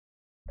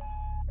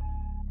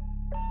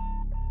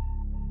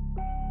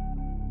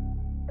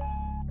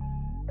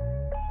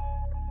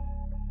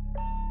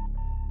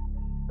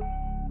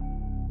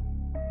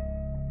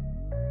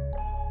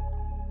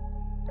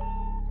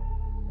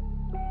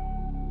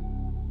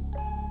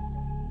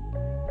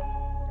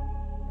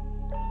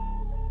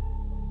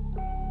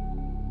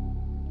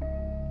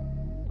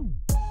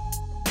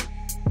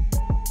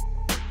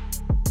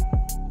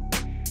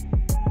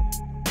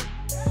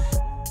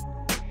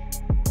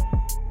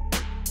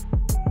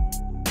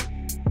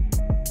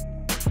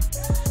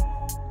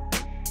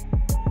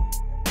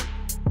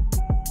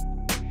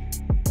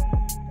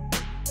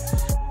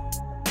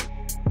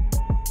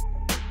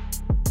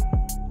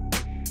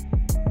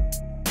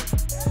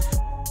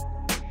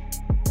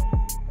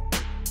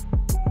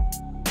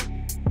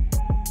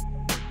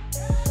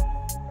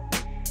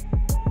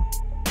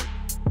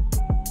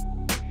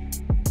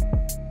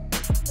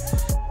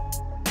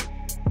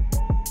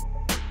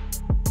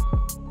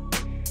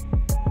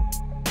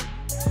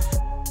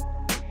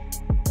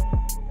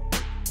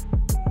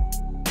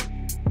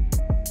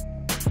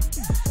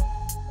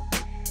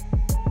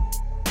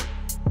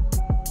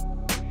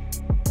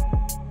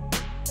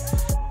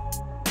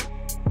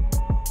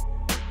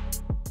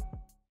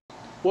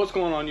What's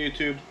going on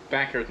YouTube?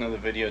 Back here with another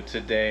video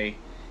today.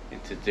 In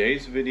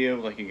today's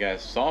video, like you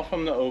guys saw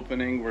from the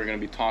opening, we're going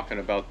to be talking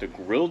about the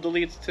grill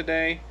deletes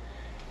today.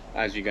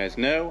 As you guys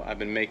know, I've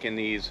been making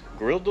these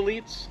grill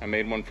deletes. I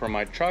made one for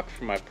my truck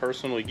for my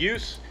personal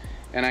use,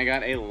 and I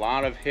got a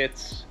lot of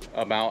hits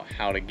about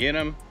how to get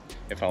them,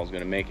 if I was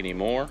going to make any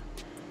more.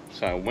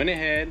 So I went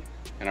ahead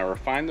and I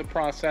refined the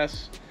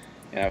process,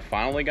 and I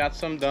finally got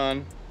some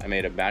done. I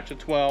made a batch of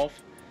 12.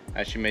 I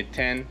actually made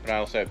 10, but I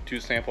also have 2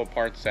 sample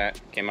parts that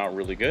came out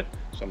really good,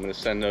 so I'm going to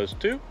send those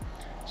too.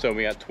 So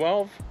we got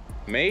 12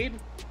 made.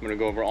 I'm going to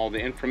go over all the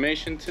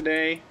information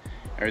today,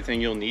 everything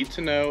you'll need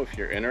to know if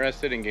you're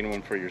interested in getting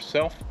one for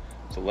yourself.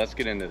 So let's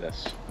get into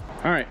this.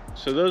 All right,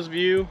 so those of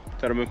you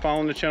that have been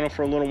following the channel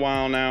for a little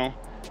while now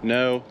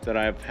know that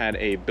I've had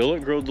a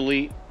billet grill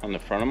delete on the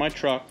front of my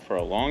truck for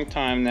a long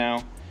time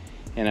now,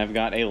 and I've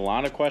got a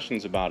lot of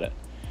questions about it.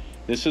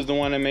 This is the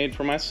one I made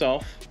for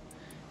myself.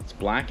 It's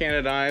black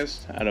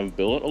anodized out of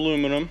billet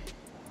aluminum.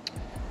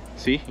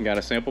 See, you got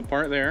a sample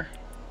part there.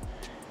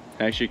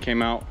 It actually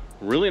came out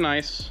really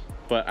nice,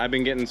 but I've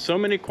been getting so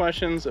many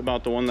questions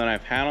about the one that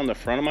I've had on the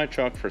front of my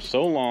truck for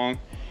so long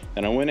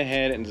that I went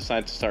ahead and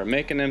decided to start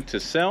making them to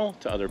sell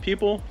to other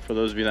people, for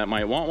those of you that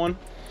might want one.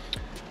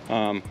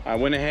 I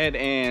went ahead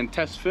and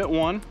test fit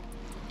one,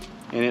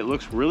 and it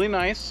looks really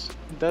nice.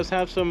 It does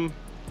have some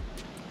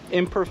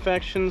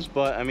imperfections,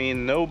 but I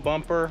mean, no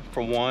bumper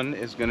for one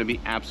is going to be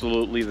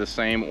absolutely the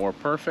same or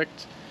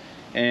perfect,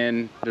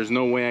 and there's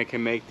no way I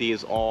can make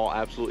these all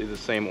absolutely the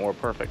same or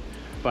perfect,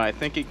 but I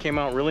think it came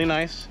out really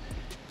nice.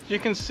 You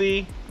can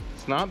see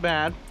it's not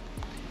bad,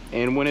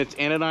 and when it's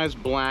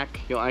anodized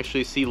black, you'll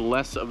actually see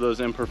less of those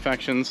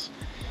imperfections.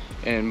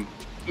 And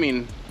I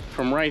mean,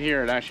 from right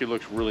here, it actually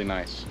looks really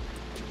nice.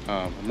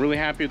 I'm really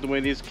happy with the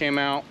way these came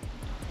out.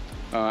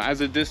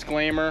 As a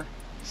disclaimer,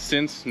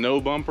 since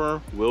no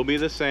bumper will be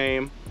the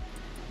same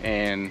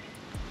and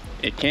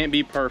it can't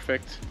be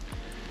perfect,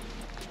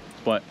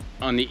 but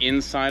on the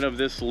inside of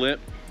this lip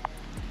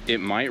it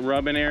might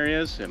rub in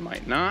areas, it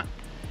might not.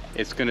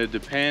 It's going to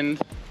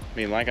depend. I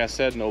mean, like I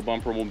said, no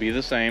bumper will be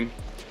the same,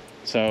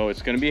 so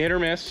it's going to be hit or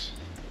miss.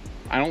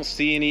 I don't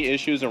see any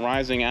issues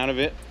arising out of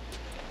it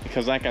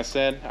because, like I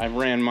said, I've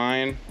ran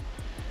mine.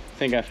 I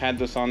think I've had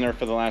this on there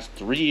for the last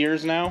 3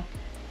 years now.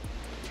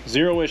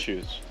 0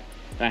 issues.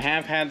 I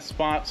have had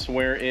spots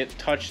where it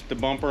touched the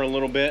bumper a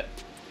little bit,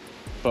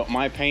 but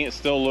my paint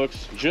still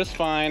looks just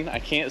fine. I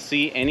can't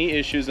see any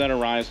issues that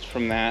arise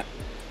from that.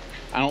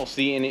 I don't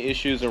see any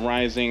issues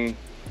arising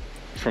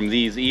from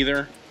these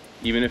either,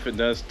 even if it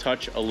does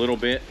touch a little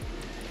bit.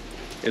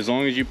 As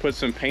long as you put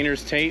some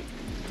painter's tape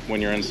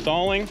when you're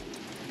installing,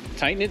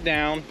 tighten it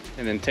down,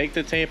 and then take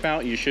the tape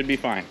out, you should be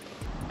fine.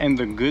 And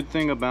the good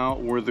thing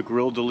about where the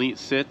grill delete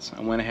sits,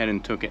 I went ahead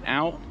and took it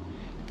out.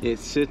 It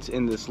sits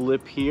in this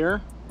lip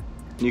here.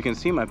 You can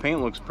see my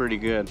paint looks pretty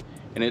good,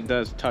 and it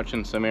does touch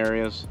in some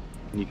areas.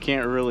 You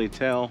can't really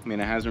tell. I mean,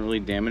 it hasn't really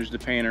damaged the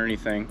paint or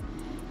anything.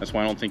 That's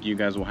why I don't think you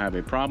guys will have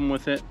a problem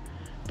with it.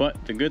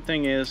 But the good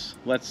thing is,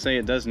 let's say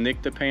it does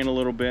nick the paint a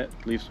little bit,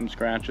 leave some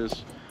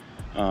scratches.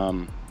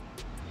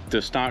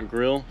 The stock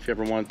grill, if you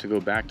ever wanted to go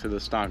back to the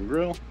stock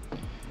grill,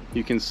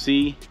 you can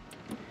see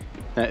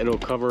that it'll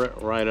cover it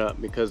right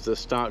up, because the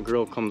stock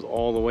grill comes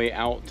all the way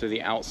out to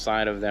the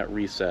outside of that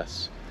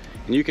recess.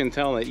 And you can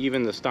tell that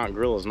even the stock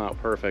grill is not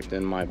perfect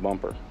in my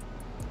bumper.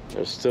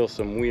 There's still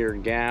some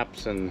weird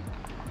gaps, and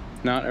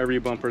not every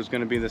bumper is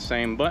going to be the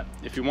same. But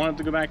if you wanted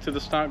to go back to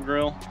the stock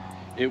grill,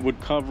 it would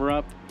cover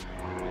up.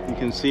 You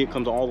can see it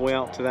comes all the way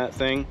out to that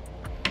thing,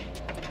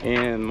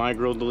 and my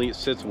grill delete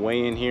sits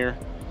way in here.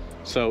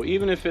 So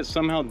even if it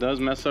somehow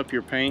does mess up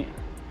your paint,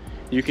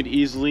 you could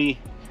easily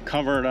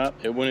cover it up.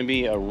 It wouldn't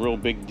be a real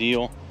big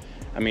deal.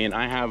 I mean,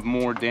 I have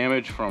more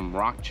damage from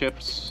rock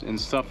chips and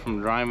stuff from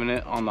driving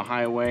it on the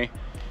highway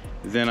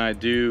than I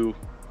do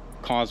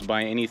caused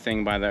by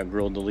anything by that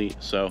grill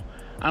delete. So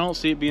I don't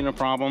see it being a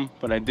problem,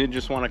 but I did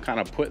just want to kind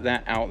of put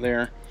that out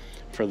there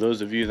for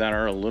those of you that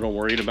are a little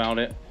worried about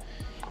it.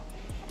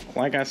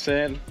 Like I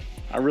said,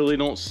 I really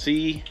don't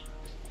see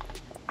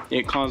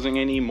it causing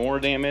any more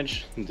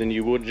damage than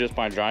you would just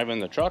by driving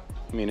the truck.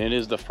 I mean, it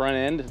is the front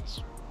end.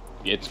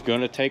 It's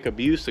gonna take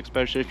abuse,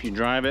 especially if you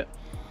drive it.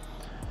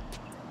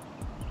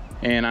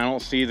 And I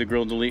don't see the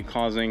grill delete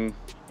causing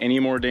any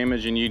more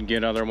damage than you'd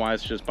get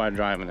otherwise just by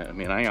driving it. I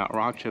mean, I got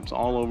rock chips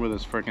all over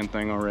this freaking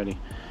thing already.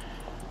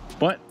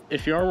 But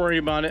if you are worried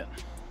about it,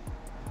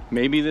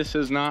 maybe this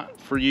is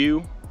not for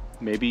you.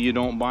 Maybe you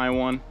don't buy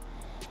one.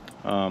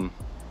 I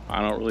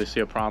don't really see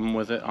a problem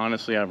with it.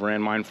 Honestly, I've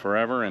ran mine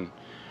forever, and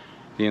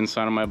the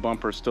inside of my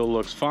bumper still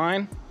looks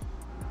fine.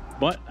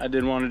 But I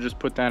did want to just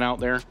put that out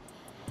there.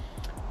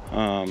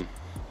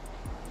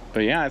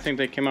 But yeah, I think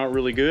they came out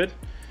really good.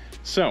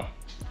 So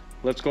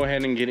let's go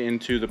ahead and get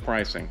into the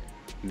pricing.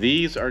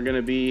 These are going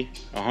to be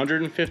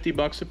 150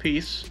 bucks a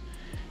piece.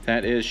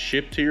 That is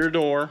shipped to your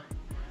door.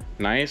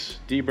 Nice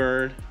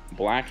deburred,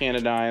 black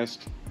anodized,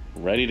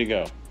 ready to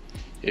go.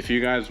 If you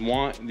guys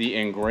want the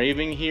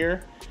engraving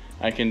here,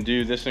 I can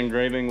do this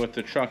engraving with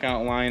the truck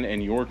outline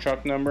and your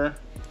truck number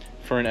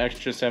for an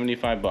extra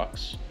 75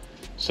 bucks.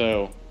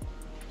 So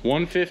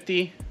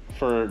 $150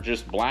 for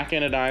just black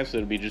anodized, so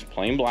it'll be just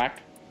plain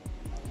black,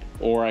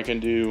 or I can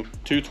do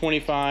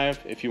 $225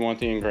 if you want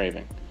the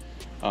engraving.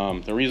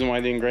 The reason why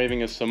the engraving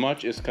is so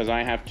much is because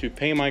I have to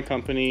pay my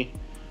company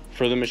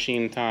for the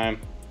machine time.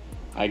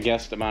 I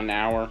guessed about an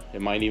hour. It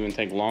might even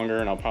take longer,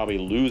 and I'll probably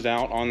lose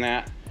out on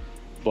that,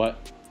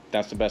 but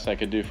that's the best I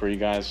could do for you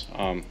guys.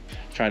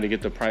 Trying to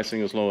get the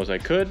pricing as low as I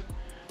could.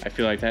 I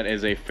feel like that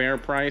is a fair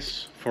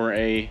price for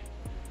a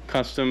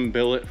custom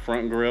billet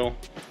front grille.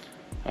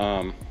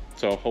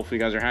 So hopefully you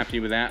guys are happy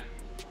with that.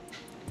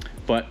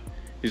 But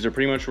these are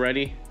pretty much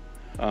ready.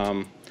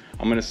 I'm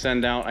gonna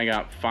send out, I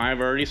got 5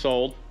 already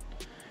sold.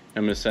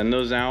 I'm gonna send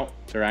those out.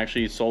 They're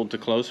actually sold to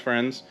close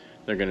friends.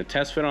 They're gonna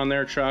test fit on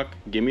their truck,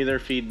 give me their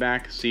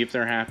feedback, see if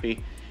they're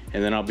happy,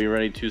 and then I'll be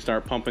ready to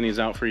start pumping these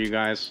out for you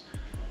guys.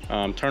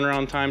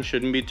 Turnaround time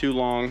shouldn't be too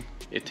long.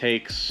 It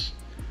takes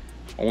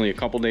only a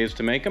couple days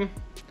to make them.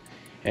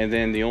 And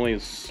then the only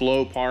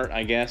slow part,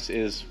 I guess,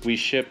 is we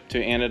ship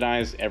to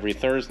anodize every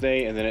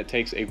Thursday, and then it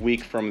takes a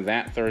week from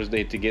that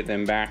Thursday to get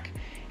them back.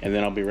 And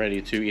then I'll be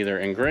ready to either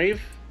engrave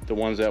the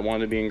ones that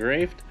want to be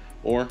engraved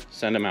or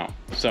send them out.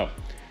 So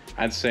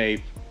I'd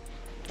say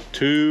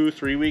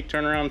 2-3 week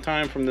turnaround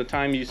time from the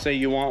time you say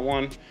you want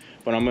one,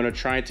 but I'm gonna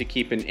try to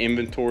keep an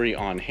inventory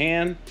on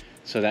hand,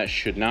 so that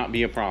should not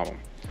be a problem.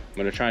 I'm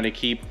gonna try to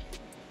keep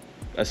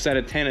a set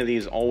of 10 of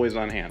these always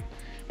on hand.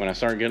 When I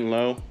start getting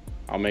low,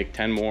 I'll make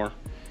 10 more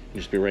and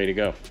just be ready to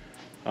go.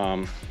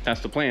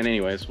 That's the plan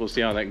anyways. We'll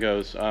see how that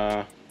goes.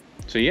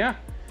 So yeah,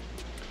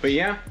 but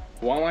yeah,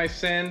 while I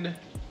send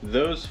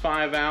those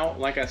 5 out,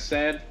 like I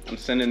said, I'm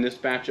sending this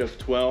batch of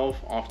 12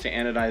 off to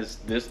anodize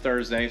this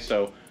Thursday.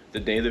 So the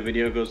day the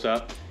video goes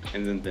up,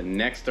 and then the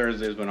next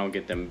Thursday is when I'll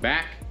get them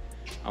back.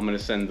 I'm gonna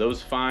send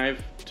those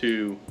 5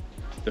 to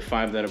the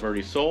 5 that I've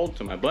already sold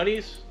to my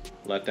buddies,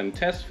 let them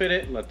test fit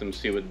it, let them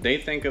see what they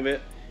think of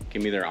it,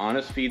 give me their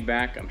honest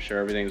feedback. I'm sure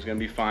everything's gonna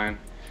be fine.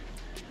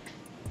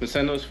 But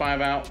send those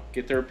 5 out,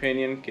 get their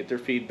opinion, get their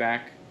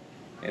feedback,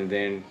 and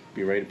then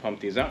be ready to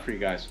pump these out for you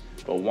guys.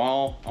 But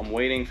while I'm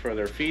waiting for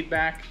their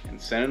feedback and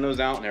sending those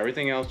out and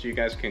everything else, you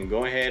guys can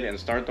go ahead and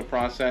start the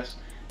process.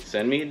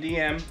 Send me a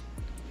DM,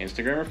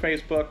 Instagram or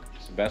Facebook.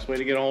 It's the best way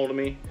to get a hold of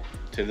me,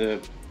 to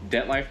the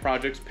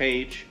Debtlife.projects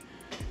page,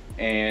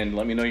 and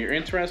let me know you're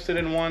interested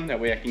in one. That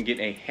way I can get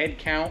a head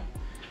count,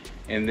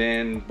 and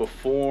then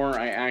before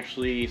I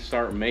actually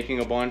start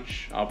making a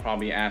bunch, I'll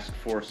probably ask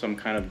for some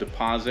kind of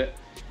deposit,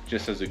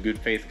 just as a good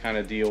faith kind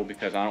of deal,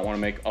 because I don't want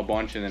to make a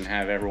bunch and then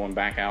have everyone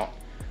back out.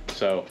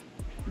 So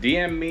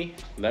DM me,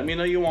 let me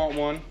know you want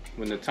one.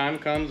 When the time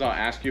comes, I'll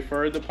ask you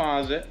for a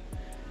deposit.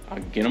 I'll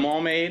get them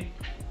all made,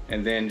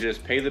 and then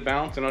just pay the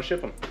balance and I'll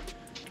ship them.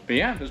 But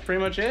yeah, that's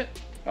pretty much it.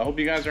 I hope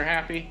you guys are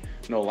happy.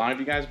 I know a lot of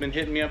you guys have been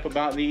hitting me up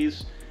about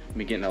these. I've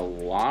been getting a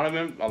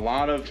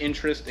lot of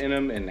interest in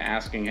them and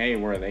asking, hey,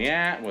 where are they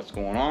at? What's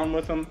going on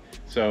with them?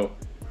 So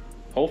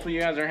hopefully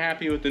you guys are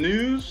happy with the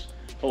news.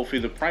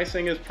 Hopefully the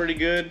pricing is pretty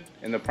good.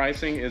 And the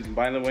pricing is,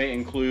 by the way,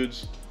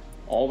 includes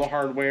all the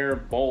hardware,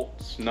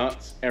 bolts,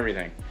 nuts,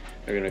 everything.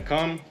 They're gonna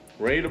come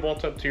ready to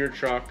bolt up to your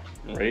truck,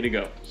 ready to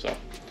go. So,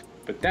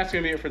 but that's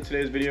gonna be it for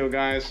today's video,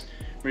 guys.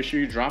 Make sure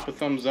you drop a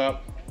thumbs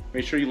up.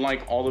 Make sure you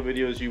like all the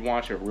videos you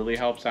watch. It really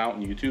helps out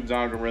in YouTube's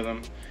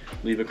algorithm.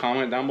 Leave a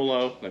comment down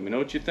below. Let me know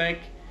what you think.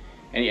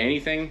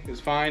 Anything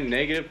is fine,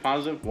 negative,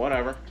 positive,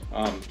 whatever.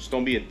 Just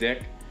don't be a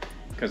dick,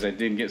 because I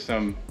did get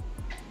some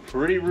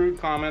pretty rude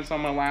comments on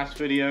my last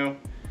video,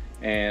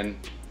 and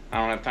I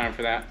don't have time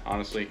for that,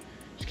 honestly.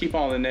 Just keep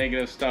all the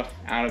negative stuff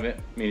out of it.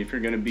 I mean, if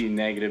you're gonna be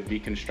negative, be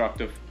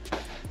constructive.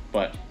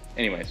 But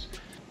anyways,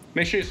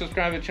 make sure you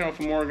subscribe to the channel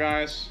for more,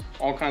 guys.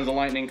 All kinds of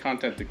lightning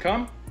content to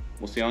come.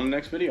 We'll see you on the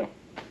next video.